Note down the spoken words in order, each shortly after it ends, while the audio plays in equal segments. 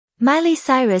Miley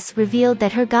Cyrus revealed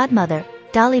that her godmother,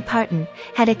 Dolly Parton,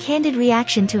 had a candid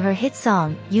reaction to her hit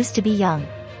song, Used to Be Young.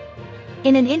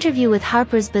 In an interview with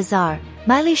Harper's Bazaar,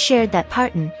 Miley shared that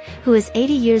Parton, who is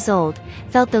 80 years old,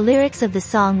 felt the lyrics of the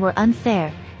song were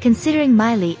unfair, considering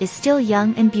Miley is still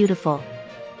young and beautiful.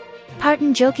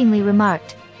 Parton jokingly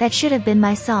remarked, "That should have been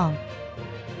my song."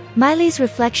 Miley's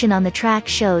reflection on the track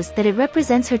shows that it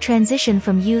represents her transition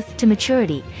from youth to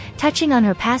maturity, touching on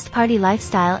her past party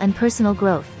lifestyle and personal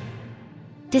growth.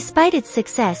 Despite its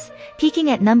success, peaking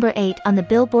at number 8 on the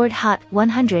Billboard Hot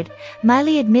 100,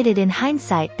 Miley admitted in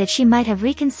hindsight that she might have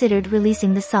reconsidered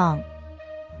releasing the song.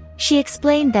 She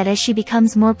explained that as she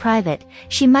becomes more private,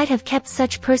 she might have kept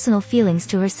such personal feelings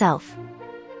to herself.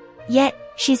 Yet,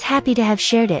 she's happy to have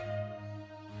shared it.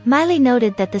 Miley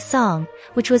noted that the song,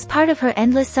 which was part of her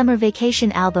Endless Summer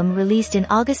Vacation album released in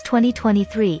August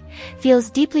 2023, feels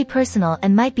deeply personal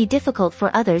and might be difficult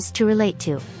for others to relate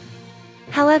to.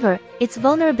 However, its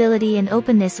vulnerability and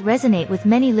openness resonate with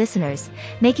many listeners,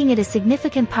 making it a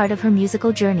significant part of her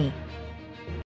musical journey.